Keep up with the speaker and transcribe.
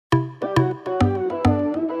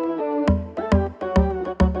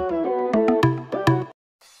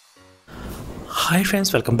Hi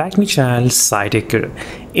friends, welcome back to my channel SciTech.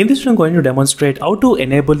 In this video I'm going to demonstrate how to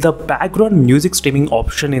enable the background music streaming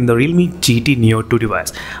option in the Realme GT Neo 2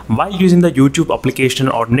 device while using the YouTube application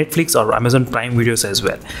or Netflix or Amazon Prime videos as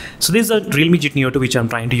well. So this is the Realme GT Neo 2 which I'm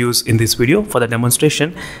trying to use in this video for the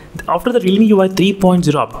demonstration. After the Realme UI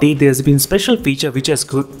 3.0 update, there's been a special feature which is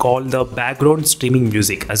called the background streaming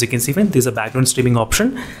music. As you can see, there's a background streaming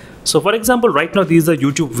option. So for example, right now this is a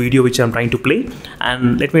YouTube video which I'm trying to play,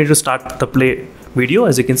 and let me just start the play video.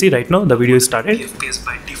 As you can see right now the video is started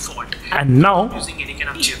by default, and now using any kind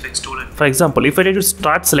of GFX tool. For example, if I try to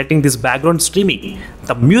start selecting this background streaming,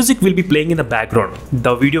 the music will be playing in the background,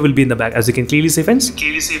 the video will be in the back, as you can clearly see friends.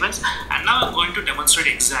 And now I'm going to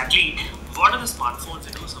demonstrate exactly what are the smartphones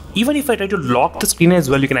that do. Even if I try to lock the screen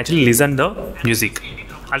as well, you can actually listen the music.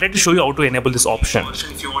 I'll try to show you how to enable this option.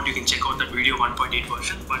 If you want, you can check out that video 1.8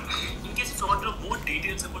 version, but in case if you want to know more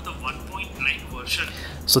details about the 1.9 version.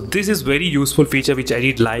 So this is very useful feature which I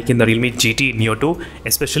did like in the Realme GT Neo 2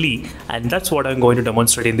 especially, and that's what I'm going to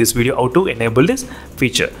demonstrate in this video, how to enable this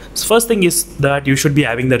feature. So first thing is that you should be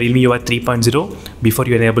having the Realme UI 3.0 before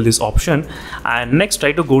you enable this option, and next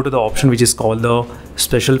try to go to the option which is called the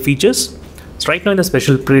special features. So right now in the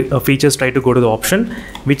special features, try to go to the option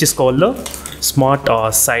which is called the smart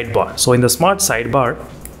sidebar. So in the smart sidebar,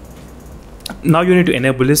 now you need to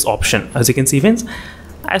enable this option. As you can see friends,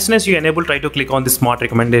 as soon as you enable, try to click on the smart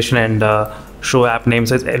recommendation and show app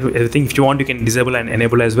names, everything. If you want, you can disable and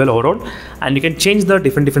enable as well overall, and you can change the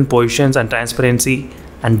different positions and transparency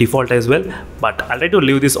and default as well, but I'll try to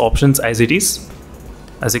leave these options as it is.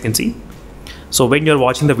 As you can see, so when you're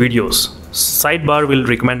watching the videos, sidebar will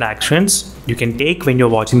recommend actions you can take when you're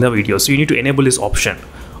watching the video. So you need to enable this option,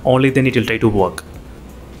 only then it will try to work.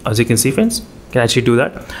 As you can see friends, you can actually do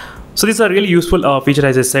that. So this is a really useful feature,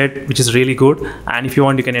 as I said, which is really good, and if you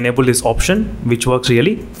want, you can enable this option which works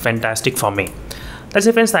really fantastic for me. That's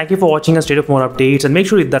it friends, thank you for watching, and stay tuned for more updates, and make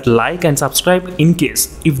sure to hit that like and subscribe in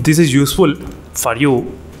case if this is useful for you,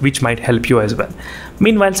 which might help you as well.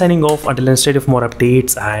 Meanwhile, signing off until then, stay tuned for more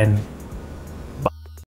updates and